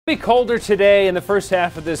It'll be colder today in the first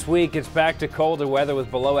half of this week. It's back to colder weather with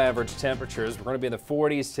below average temperatures. We're going to be in the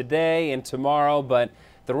 40s today and tomorrow, but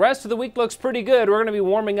the rest of the week looks pretty good. We're going to be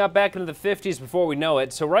warming up back into the 50s before we know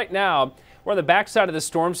it. So right now, we're on the backside of the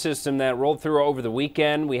storm system that rolled through over the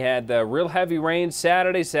weekend. We had real heavy rain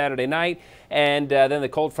Saturday night, and then the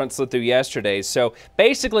cold front slid through yesterday. So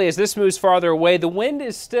basically, as this moves farther away, the wind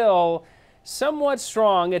is still somewhat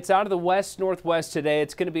strong. It's out of the west-northwest today.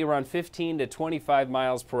 It's going to be around 15 to 25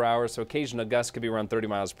 miles per hour, so occasional gusts could be around 30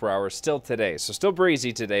 miles per hour still today. So still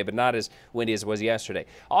breezy today, but not as windy as it was yesterday.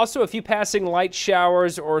 Also, a few passing light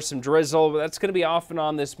showers or some drizzle. That's going to be off and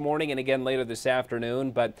on this morning and again later this afternoon.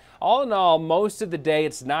 But all in all, most of the day,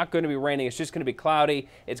 it's not going to be raining. It's just going to be cloudy.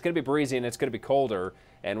 It's going to be breezy, and it's going to be colder.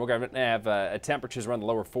 And we're going to have temperatures around the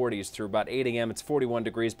lower 40s through about 8 a.m. It's 41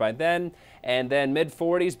 degrees by then, and then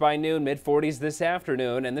mid-40s by noon, mid-40s this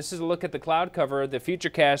afternoon. And this is a look at the cloud cover, the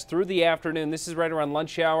futurecast through the afternoon. This is right around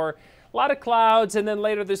lunch hour. A lot of clouds, and then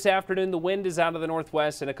later this afternoon, the wind is out of the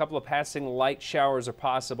northwest, and a couple of passing light showers are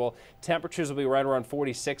possible. Temperatures will be right around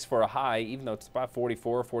 46 for a high, even though it's about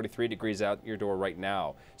 44, 43 degrees out your door right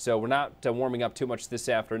now. So we're not warming up too much this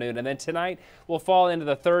afternoon. And then tonight, we'll fall into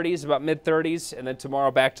the 30s, about mid-30s, and then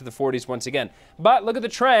tomorrow back to the 40s once again. But look at the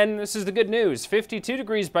trend. This is the good news. 52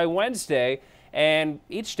 degrees by Wednesday. And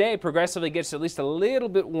each day progressively gets at least a little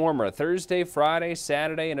bit warmer. Thursday, Friday,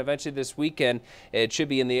 Saturday, and eventually this weekend, it should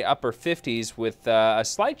be in the upper 50s with a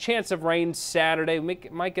slight chance of rain Saturday. We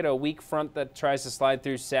might get a weak front that tries to slide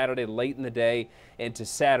through Saturday late in the day into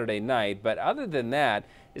Saturday night. But other than that,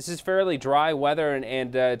 this is fairly dry weather,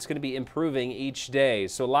 and it's going to be improving each day.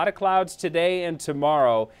 So a lot of clouds today and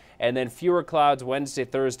tomorrow, and then fewer clouds Wednesday,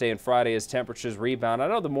 Thursday, and Friday as temperatures rebound. I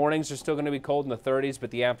know the mornings are still going to be cold in the 30s,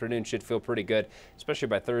 but the afternoon should feel pretty good, especially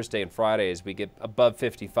by Thursday and Friday as we get above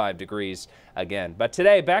 55 degrees again. But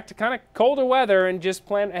today, back to kind of colder weather, and just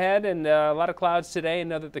plan ahead, and a lot of clouds today, and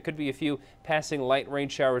know that there could be a few passing light rain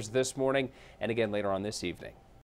showers this morning and again later on this evening.